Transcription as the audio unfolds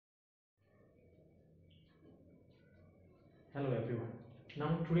Hello everyone.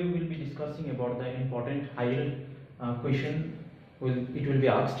 Now today we will be discussing about the important high yield question. It will be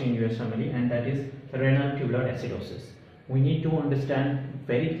asked in USMLE, and that is renal tubular acidosis. We need to understand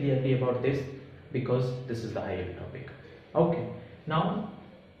very clearly about this because this is the high yield topic. Okay. Now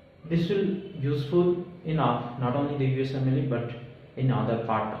this will useful enough not only the USMLE but in other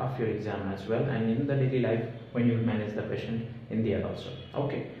part of your exam as well, and in the daily life when you manage the patient in there also.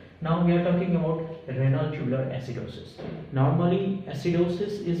 Okay. Now we are talking about renal tubular acidosis. Normally,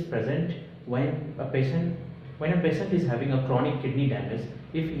 acidosis is present when a patient is having a chronic kidney damage.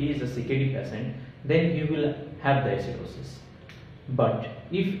 If he is a CKD patient, then he will have the acidosis. But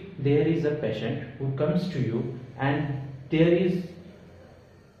if there is a patient who comes to you and there is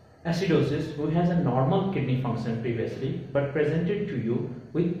acidosis, who has a normal kidney function previously but presented to you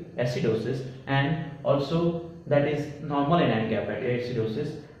with acidosis, and also that is normal and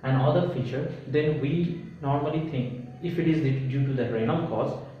acidosis and other feature, then we normally think if it is due to the renal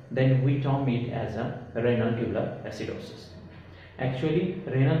cause, then we term it as a renal tubular acidosis. Actually,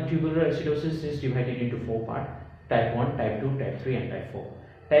 renal tubular acidosis is divided into four parts: type 1, type 2, type 3 and type 4.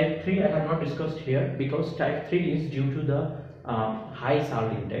 Type 3 I have not discussed here because type 3 is due to the high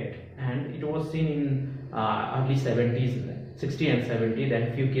salt intake, and it was seen in early 70s, 60 and 70.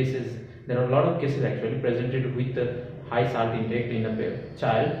 Then few cases, there are a lot of cases actually presented with high salt intake in a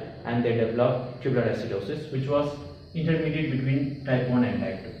child, and they developed tubular acidosis, which was intermediate between type 1 and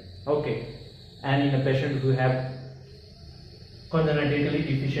type 2. Okay, and in a patient who have congenitally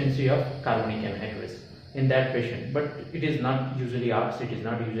deficiency of carbonic anhydrase in that patient, but it is not usually asked, it is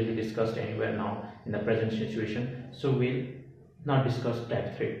not usually discussed anywhere now in the present situation, so we'll not discuss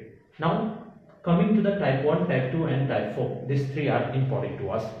type 3. Now coming to the type 1, type 2 and type 4, these three are important to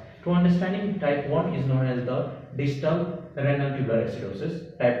us. To understanding, type 1 is known as the distal renal tubular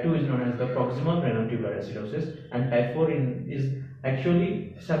acidosis, type 2 is known as the proximal renal tubular acidosis, and type 4 is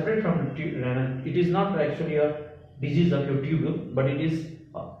actually separate from renal. It is not actually a disease of your tubule, but it is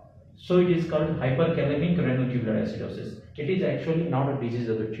so it is called hyperkalemic renal tubular acidosis. It is actually not a disease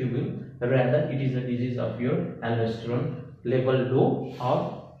of the tubule, rather it is a disease of your aldosterone level low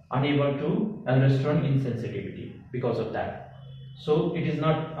or unable to aldosterone insensitivity because of that. So it is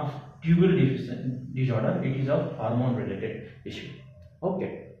not of tubule disorder, it is of hormone related issue.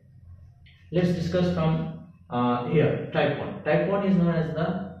 Okay, let's discuss from here type 1. Type 1 is known as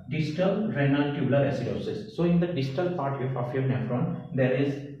the distal renal tubular acidosis. So in the distal part of your nephron, there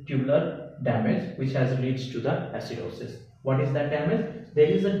is tubular damage which has leads to the acidosis. What is that damage? There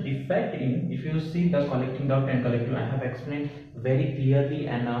is a defect in, if you see the collecting duct and collecting, I have explained very clearly,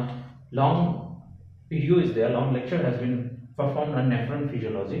 and a long video is there, long lecture has been performed on nephron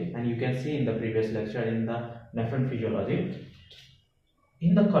physiology, and you can see in the previous lecture in the nephron physiology.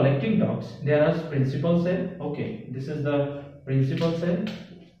 In the collecting ducts there are principal cell. Okay, this is the principal cell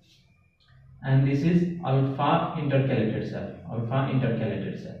and this is alpha intercalated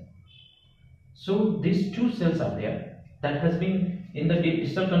cell. So these two cells are there that has been in the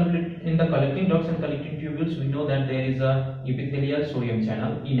distal in the collecting ducts and collecting tubules. We know that there is a epithelial sodium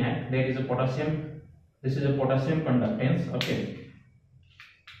channel intact, there is a potassium, this is a potassium conductance. Okay,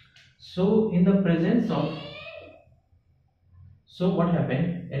 so in the presence of, so what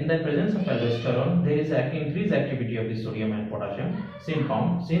happened in the presence of aldosterone, there is increased activity of the sodium and potassium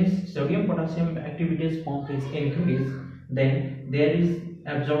symptom. Since sodium potassium activities pump is increased, then there is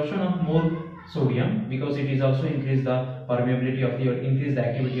absorption of more sodium because it is also increase the permeability of the increase the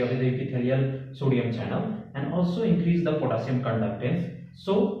activity of the epithelial sodium channel, and also increase the potassium conductance.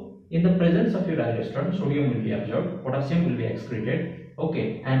 So in the presence of your aldosterone, sodium will be absorbed, potassium will be excreted.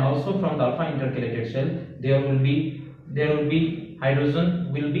 Okay, and also from the alpha intercalated cell there will be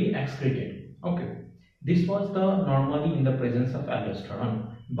hydrogen will be excreted. Okay, this was the normally in the presence of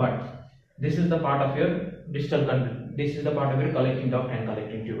aldosterone, but this is the part of your distal this is the part of your collecting duct and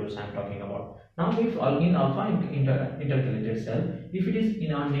collecting tubules I am talking about. Now if in alpha intercalated cell, if it is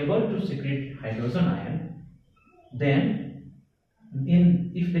unable to secrete hydrogen ion, then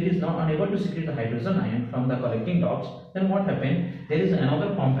if it is not unable to secrete the hydrogen ion from the collecting ducts, then what happens? There is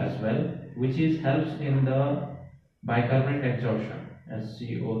another pump as well which is helps in the bicarbonate absorption as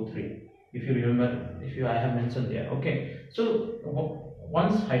CO3. If you remember, I have mentioned there. Okay, so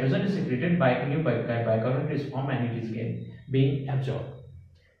once hydrogen is secreted, new bicarbonate is formed and it is being absorbed.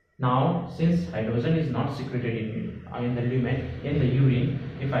 Now since hydrogen is not secreted in the lumen, in the urine,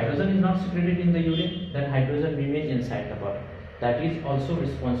 if hydrogen is not secreted in the urine, then hydrogen remains inside the body. That is also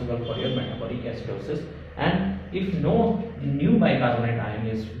responsible for your metabolic acidosis, and if no new bicarbonate ion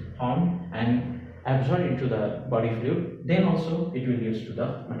is formed and absorbed into the body fluid, then also it will lead to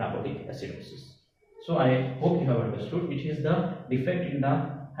the metabolic acidosis. So I hope you have understood. It is the defect in the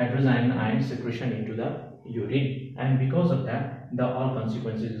hydrogen ion secretion into the urine, and because of that the all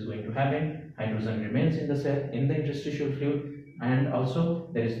consequences is going to happen. Hydrogen remains in the cell, in the interstitial fluid, and also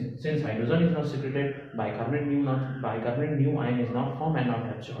there is, since hydrogen is not secreted, bicarbonate new ion is not formed and not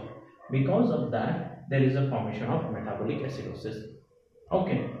absorbed. Because of that there is a formation of metabolic acidosis.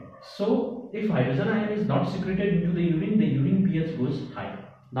 Okay, so if hydrogen ion is not secreted into the urine pH goes high.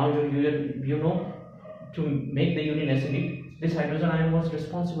 Now you know, to make the urine acidic, this hydrogen ion was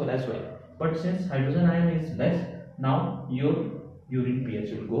responsible as well. But since hydrogen ion is less, now your urine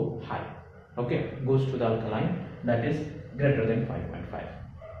pH will go high. Okay, goes to the alkaline, that is greater than 5.5.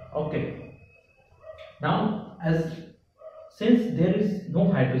 Okay. Now, since there is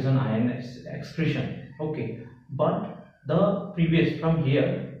no hydrogen ion excretion, okay, but the previous from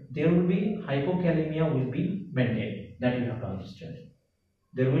here there will be hypokalemia will be maintained. That you have to understand.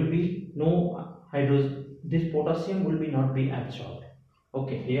 There will be no hydrogen. This potassium will not be absorbed.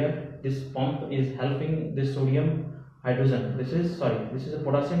 Okay, here this pump is helping this sodium hydrogen. This is a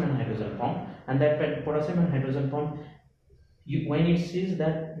potassium and hydrogen pump, and that potassium and hydrogen pump, when it sees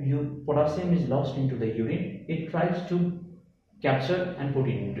that potassium is lost into the urine, it tries to capture and put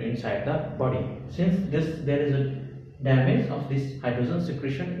it inside the body. Since there is a damage of this hydrogen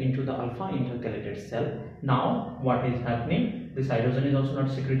secretion into the alpha intercalated cell, now what is happening? This hydrogen is also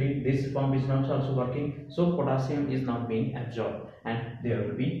not secreting, this pump is not also working, so potassium is not being absorbed, and there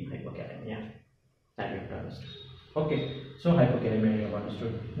will be hypokalemia. That you have to understand. Okay, so hypokalemia you have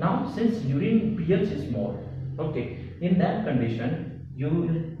understood. Now, since urine pH is more, okay, in that condition,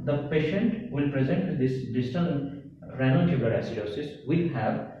 the patient will present with this distal renal tubular acidosis, will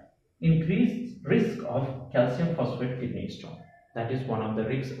have increased risk of calcium phosphate kidney stone. That is one of the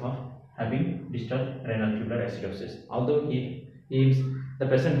risks of having distal renal tubular acidosis. Although if the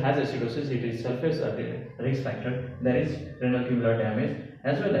patient has acidosis, it itself is a risk factor. There is renal tubular damage,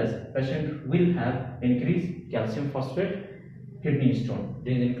 as well as patient will have increased calcium phosphate kidney stone.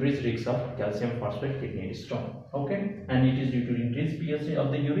 There is increased risk of calcium phosphate kidney stone. Okay, and it is due to increased pH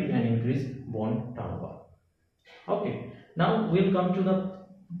of the urine and increased bone turnover. Okay, now we'll come to the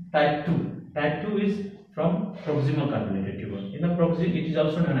type 2. Type 2 is from proximal convoluted tubule. It is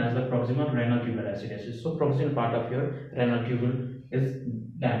also known as the proximal renal tubular acidosis. So proximal part of your renal tubule is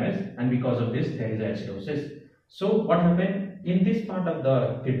damaged, and because of this there is acidosis. So what happened in this part of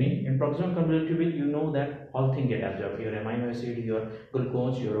the kidney, in proximal convoluted tubule, you know that all things get absorbed. Your amino acid, your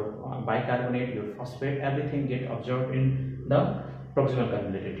glucose, your bicarbonate, your phosphate, everything get absorbed in the proximal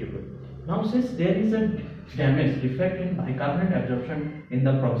convoluted tubule. Now, since there is a damage defect in bicarbonate absorption in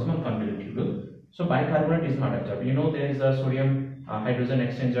the proximal convoluted tubule, so bicarbonate is not absorbed. You know, there is a sodium hydrogen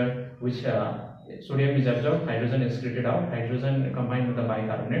exchanger, which sodium is absorbed, hydrogen is excreted out, hydrogen combined with the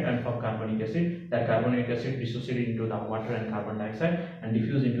bicarbonate and form carbonic acid. That carbonic acid dissociated into the water and carbon dioxide and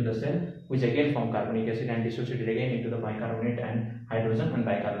diffused into the cell, which again form carbonic acid and dissociated again into the bicarbonate and hydrogen, and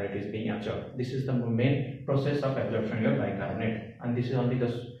bicarbonate is being absorbed. This is the main process of absorption of bicarbonate, and this is only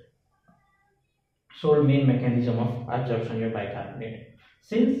the sole main mechanism of absorption of bicarbonate.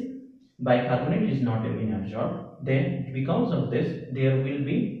 Since bicarbonate is not being absorbed, then because of this there will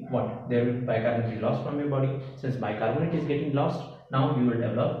be what? There will be bicarbonate lost from your body. Since bicarbonate is getting lost, now you will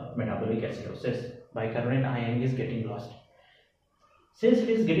develop metabolic acidosis. Bicarbonate ion is getting lost. Since it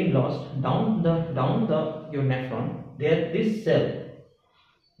is getting lost down your nephron, this cell,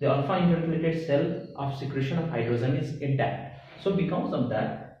 the alpha intercalated cell of secretion of hydrogen is intact. So because of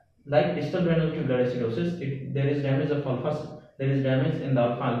that, like distal renal tubular acidosis, there is damage of alpha. There is damage in the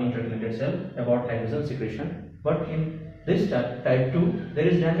alpha intercalated cell about hydrogen secretion, but in this type 2, there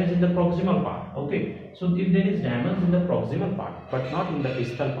is damage in the proximal part. Okay, so if there is damage in the proximal part but not in the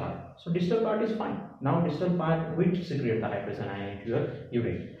distal part, so distal part is fine. Now distal part will secrete the hydrogen ion into your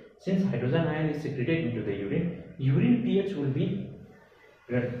urine. Since hydrogen ion is secreted into the urine pH will be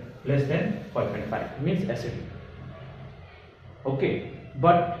less than 5.5, means acidic. Okay,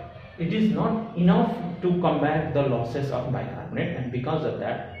 but it is not enough to combat the losses of bicarbonate, and because of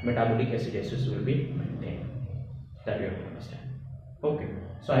that metabolic acidosis will be maintained. That you have to understand. Okay,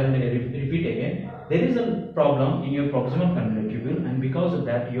 so I will repeat again. There is a problem in your proximal convoluted tubule, and because of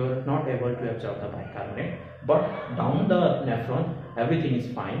that you are not able to absorb the bicarbonate, but down the nephron everything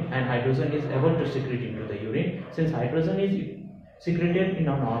is fine and hydrogen is able to secrete into the urine. Since hydrogen is secreted in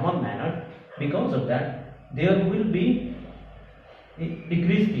a normal manner, because of that there will be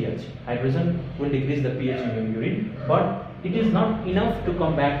decreased pH. Hydrogen will decrease the pH in your urine, but it is not enough to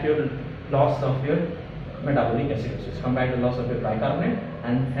combat your loss of your metabolic acidosis, combat the loss of your bicarbonate,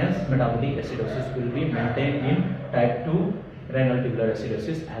 and hence metabolic acidosis will be maintained in type 2 renal tubular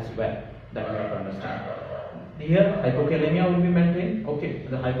acidosis as well, that we have to understand. Here hypokalemia will be maintained. Okay,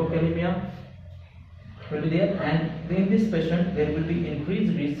 the hypokalemia will be there, and in this patient there will be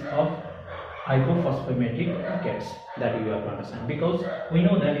increased risk of hypophosphatic rickets, that you have to understand, because we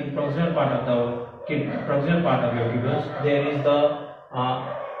know that in proximal part of the proximal part of your tubules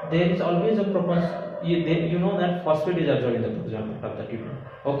there is always a you know that phosphate is absorbed in the proximal part of the tubule.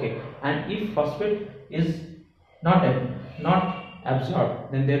 Okay, and if phosphate is not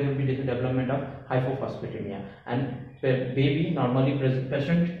absorbed, then there will be the development of hypophosphatemia, and baby normally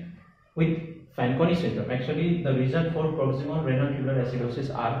patient with Fanconi syndrome. Actually, the reason for proximal renal tubular acidosis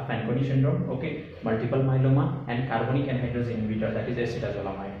are Fanconi syndrome, okay, multiple myeloma, and carbonic anhydrase inhibitor, that is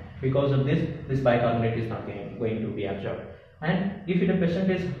acetazolamide. Because of this bicarbonate is not going to be absorbed. And if the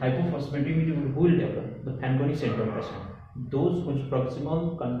patient is hypophosphatemia, who will develop the Fanconi syndrome patient? Those whose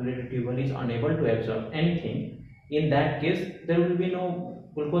proximal convoluted tubule is unable to absorb anything. In that case, there will be no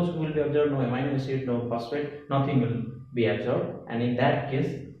glucose will be absorbed, no amino acid, no phosphate, nothing will be absorbed, and in that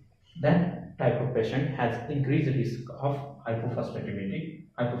case, that type of patient has increased risk of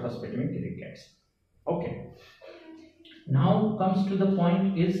hypophosphatemic rickets. Okay. Now comes to the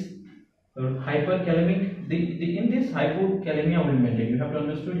point is hyperkalemic. In this hypokalemia will maintain. You have to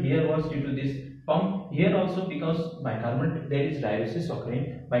understand here was due to this pump. Here also because bicarbonate there is diuresis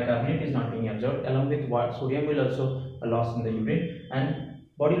occurring. Bicarbonate is not being absorbed, along with what sodium will also lost in the urine, and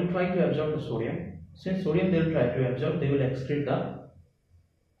body will try to absorb the sodium. Since sodium they will try to absorb, they will excrete the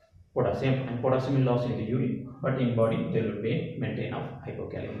potassium, and potassium will lost in the urine, but in body there will be maintain of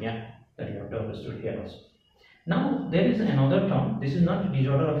hypokalemia, that you have to understood here also. Now there is another term. This is not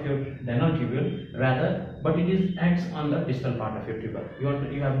disorder of your renal tubule, rather, but it is acts on the distal part of your tubule.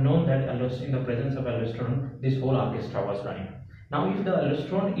 You have known that in the presence of aldosterone, this whole orchestra was running. Now if the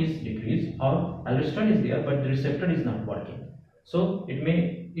aldosterone is decreased, or aldosterone is there but the receptor is not working, so if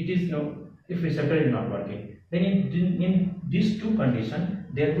receptor is not working, then in these two conditions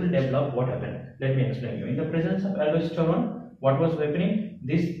there will develop what happened. Let me explain you. In the presence of aldosterone, what was happening?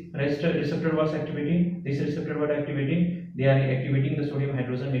 This receptor was activating, this receptor was activating, they are activating the sodium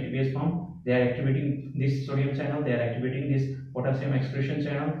hydrogen ATPase pump, they are activating this sodium channel, they are activating this potassium excretion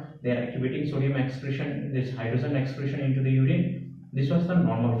channel, they are activating sodium excretion, this hydrogen excretion into the urine. This was the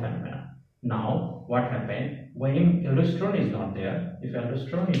normal phenomena. Now what happened when aldosterone is not there? If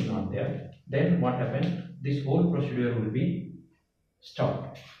aldosterone is not there, then what happened? This whole procedure will be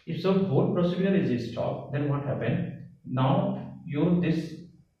stopped. If so whole procedure is stopped, then what happened? Now this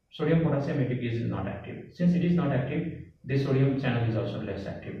sodium potassium ATPase is not active. Since it is not active, this sodium channel is also less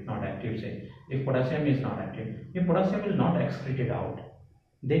active, not active. Say if potassium is not active, if potassium is not excreted out,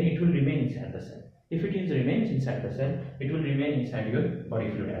 then it will remain inside the cell. If it remains inside the cell, it will remain inside your body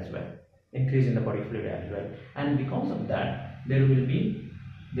fluid as well, increase in the body fluid as well, and because of that there will be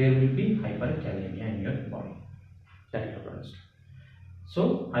hyperkalemia in your body. That you have to understand.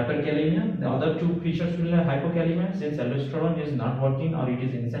 So hyperkalemia, the other two features will have hypokalemia. Since aldosterone is not working or it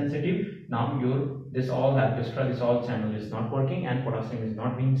is insensitive, now this all channel is not working and potassium is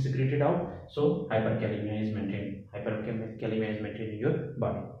not being secreted out. So hyperkalemia is maintained. Hyperkalemia is maintained in your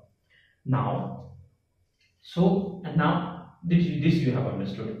body. Now, this you have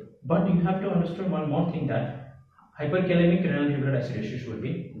understood. But you have to understand one more thing, that hyperkalemic renal tubular acidosis will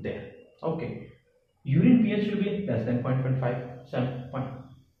be there. Okay. Urine pH will be less than 0.5,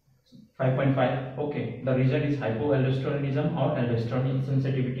 5.5. Okay, the reason is hypoaldosteronism or aldosterone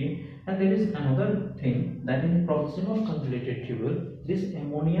insensitivity. And there is another thing, that in proximal convoluted tubule, this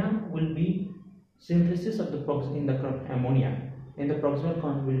ammonia will be synthesis of the ammonia in the proximal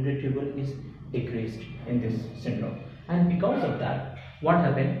convoluted tubule is decreased in this syndrome, and because of that, what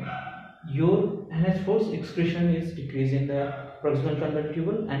happened? Your NH4 excretion is decreased in the proximal convoluted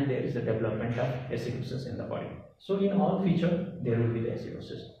tubule, and there is a development of acidosis in the body. So in all feature there will be the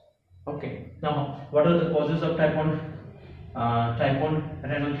acidosis. Okay. Now what are the causes of type 1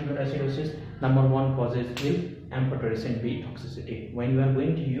 renal tubular acidosis? Number one causes is amphotericin B toxicity. When you are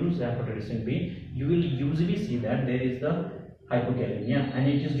going to use amphotericin B, you will usually see that there is the hypokalemia, and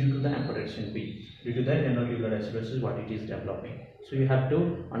it is due to the amphotericin B, due to the renal tubular acidosis what it is developing. So you have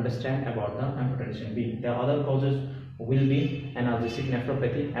to understand about the amphotericin B. The other causes will be analgesic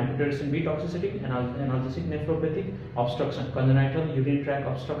nephropathy, amphotericin B toxicity, analgesic nephropathy, obstruction, congenital urinary tract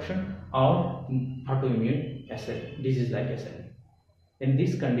obstruction, or autoimmune disease like SLE. In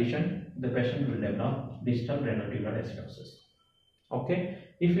this condition, the patient will develop distal renal tubular acidosis. Okay.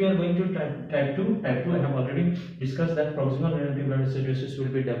 If we are going to type 2, I have already discussed that proximal renal tubular acidosis will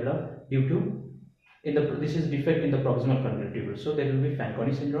be developed due to this is defect in the proximal convoluted tubule. So there will be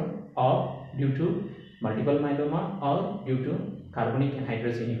Fanconi syndrome, or due to multiple myeloma or due to carbonic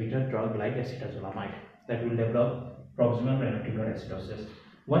anhydrase inhibitor drug like acetazolamide that will develop proximal renal tubular acidosis.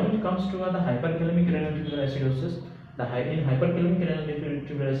 When it comes to the hyperkalemic renal tubular acidosis, in hyperkalemic renal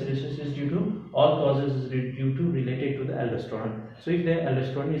tubular acidosis is due to all causes is due to related to the aldosterone. So if the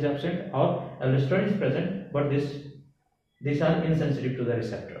aldosterone is absent or aldosterone is present, but these are insensitive to the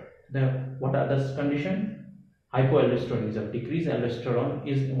receptor. What are the condition? Hypoaldosteronism, decreased aldosterone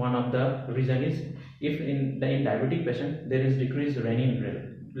is one of the reason. Is if in diabetic patient there is decreased renin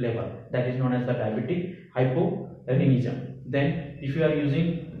level, that is known as the diabetic hyporenism. Then if you are using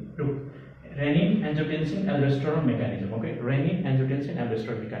renin angiotensin aldosterone mechanism, okay, renin angiotensin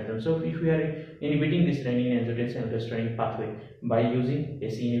aldosterone mechanism. So if we are inhibiting this renin angiotensin aldosterone pathway by using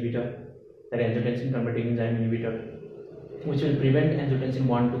AC inhibitor, that angiotensin converting enzyme inhibitor, which will prevent angiotensin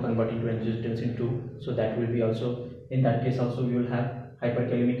 1 to convert into angiotensin 2. So that will be also, in that case also we will have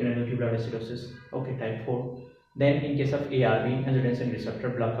hyperkalemic renal tubular acidosis, okay, type 4. Then in case of ARB, angiotensin receptor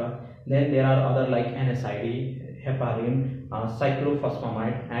blocker, then there are other like NSAID, heparin,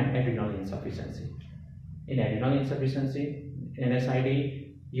 cyclophosphamide and adrenal insufficiency. In adrenal insufficiency,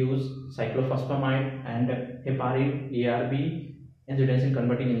 NSAID use cyclophosphamide and heparin, ARB, angiotensin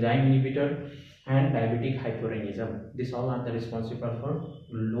converting enzyme inhibitor and diabetic hyporenism. These all are the responsible for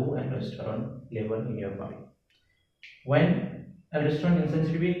low aldosterone level in your body. When aldosterone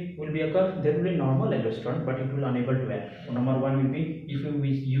insensitivity will be occur, there will be normal aldosterone, but it will unable to act. Number one will be if you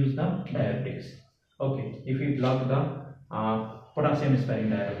use the diuretics. Okay, if we block the potassium sparing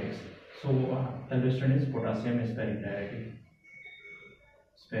diuretics. So aldosterone is potassium sparing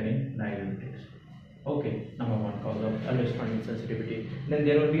diuretics. Okay, number one cause of aldosterone insensitivity. Then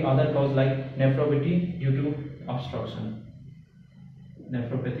there will be other cause like nephropathy due to obstruction.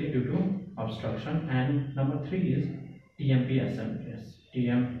 Nephropathy due to obstruction, and number 3 is TMP-SMX.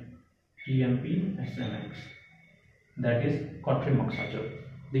 That is cotrimoxazole.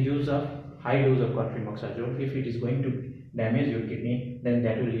 The use of high dose of cotrimoxazole, if it is going to damage your kidney, then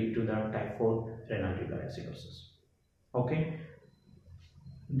that will lead to the type 4 renal tubular acidosis. Okay.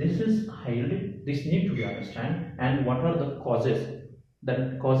 This need to be understood. And what are the causes?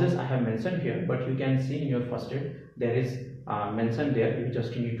 The causes I have mentioned here, but you can see in your first aid there is mentioned there. You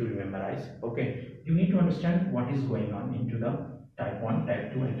just need to memorize. Okay, you need to understand what is going on into the type 1,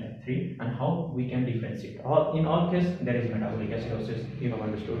 type 2 and type 3 and how we can differentiate. In all cases there is metabolic acidosis, you have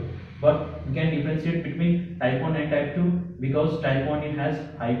understood, but we can differentiate between type 1 and type 2 because type 1 it has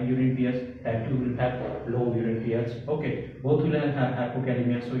high urine pH, type 2 will have low urine pH. Okay, both will have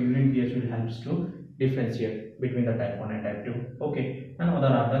hypokalemia, so urine pH will help to differentiate between the type 1 and type 2. Okay, and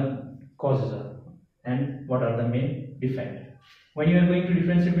other causes are, and what are the main defect. When you are going to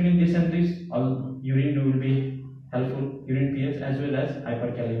differentiate between this and this, all urine will be helpful, urine pH as well as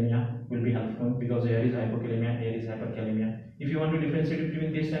hyperkalemia will be helpful because here is hypokalemia, here is hyperkalemia. If you want to differentiate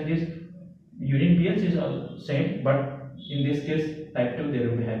between this and this, urine pH is all same, but in this case type 2 there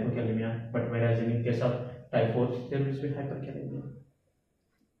will be hypokalemia, but whereas in case of type 4 there will be hyperkalemia.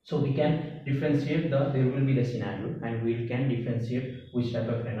 So we can differentiate there will be the scenario, and we can differentiate which type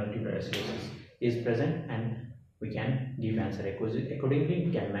of renal tubular acidosis is present, and we can give answer accordingly.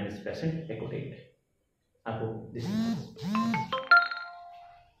 We can manage patient accordingly. I hope this is